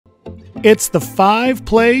It's the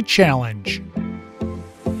 5-play challenge.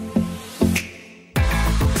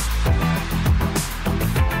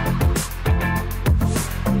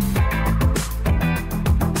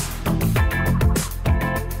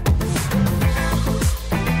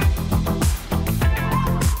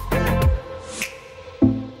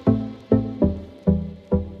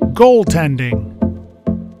 Goaltending.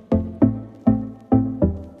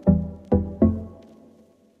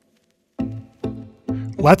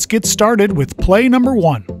 Let's get started with play number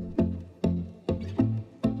 1.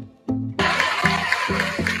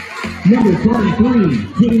 Number 23,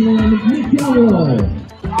 hitting on McElroy.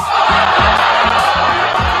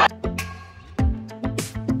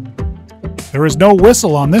 There is no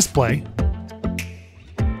whistle on this play.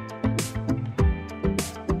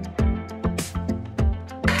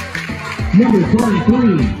 Number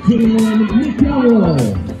 23, hitting on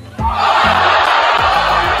McElroy.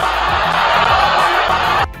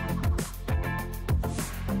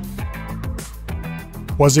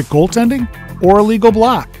 Was it goaltending or a legal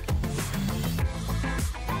block?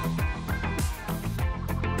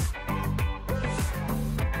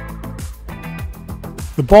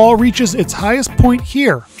 The ball reaches its highest point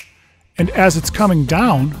here, and as it's coming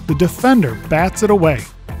down, the defender bats it away.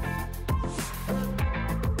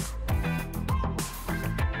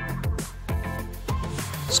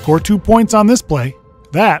 Score 2 points on this play.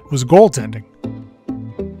 That was goaltending.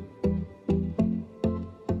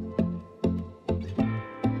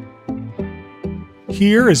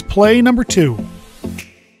 Here is play number 2.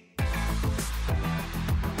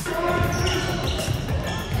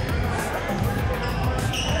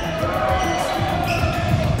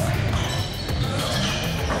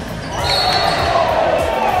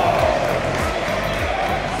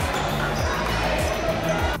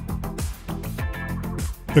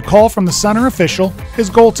 The call from the center official is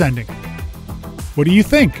goaltending. What do you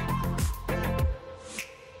think?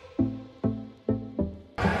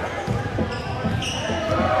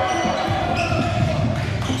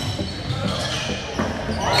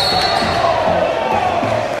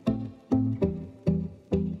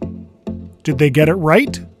 Did they get it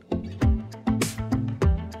right?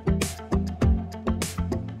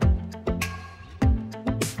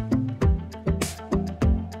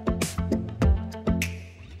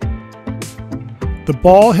 The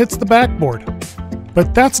ball hits the backboard,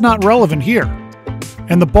 but that's not relevant here,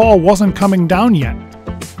 and the ball wasn't coming down yet.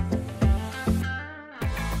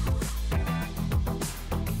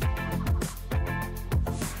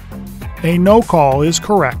 A no call is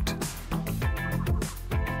correct.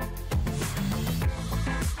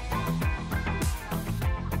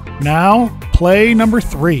 Now, play number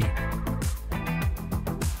 3.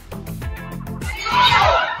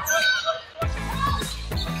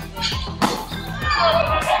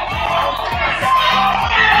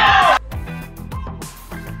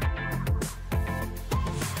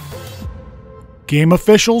 Game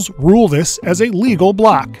officials rule this as a legal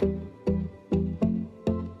block.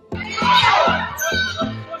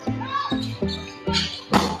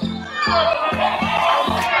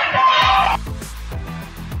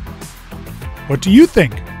 What do you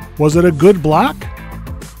think? Was it a good block?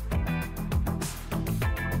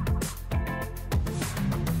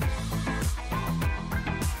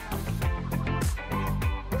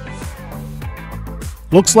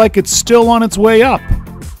 Looks like it's still on its way up.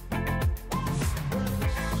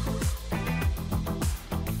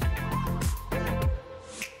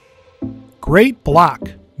 Great block.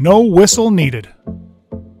 No whistle needed.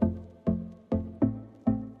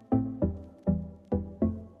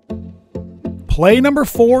 Play number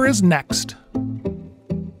 4 is next.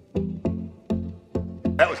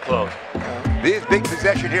 That was close. This big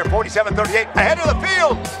possession here, 47-38, ahead of the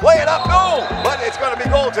field, lay it up, no, but it's going to be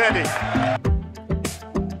goaltending.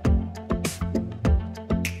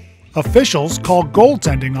 Officials call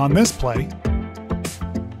goaltending on this play.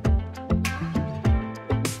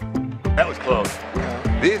 That was close.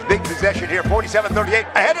 This big possession here,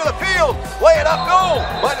 47-38, ahead of the field, lay it up, no,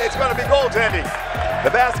 but it's going to be goaltending. The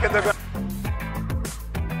basket, they're going to...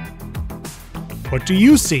 What do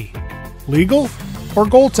you see? Legal or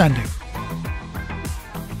goaltending?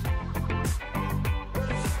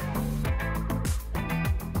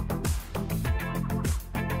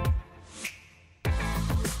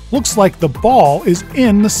 Looks like the ball is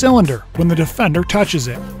in the cylinder when the defender touches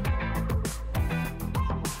it.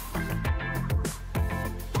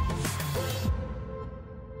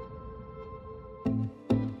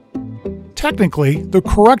 Technically, the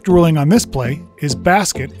correct ruling on this play is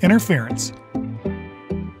basket interference.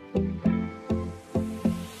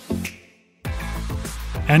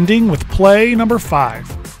 Ending with play number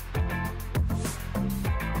 5.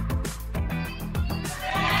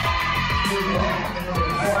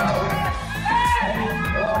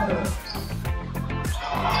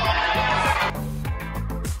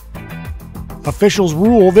 Officials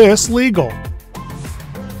rule this legal.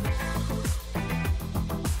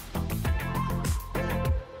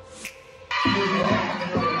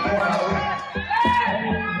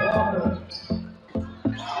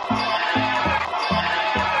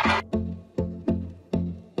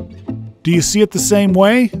 Do you see it the same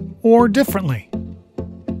way or differently?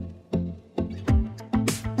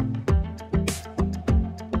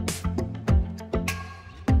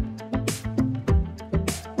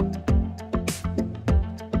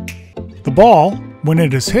 The ball, when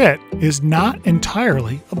it is hit, is not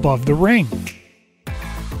entirely above the ring.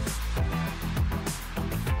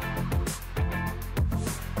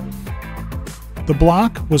 The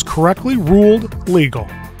block was correctly ruled legal.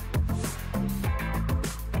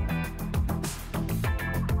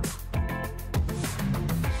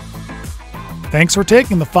 Thanks for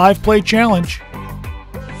taking the 5-play challenge.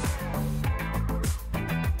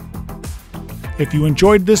 If you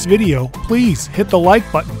enjoyed this video, please hit the like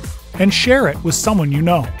button and share it with someone you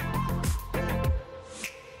know.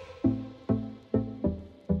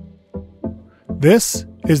 This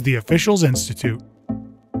is the Officials Institute.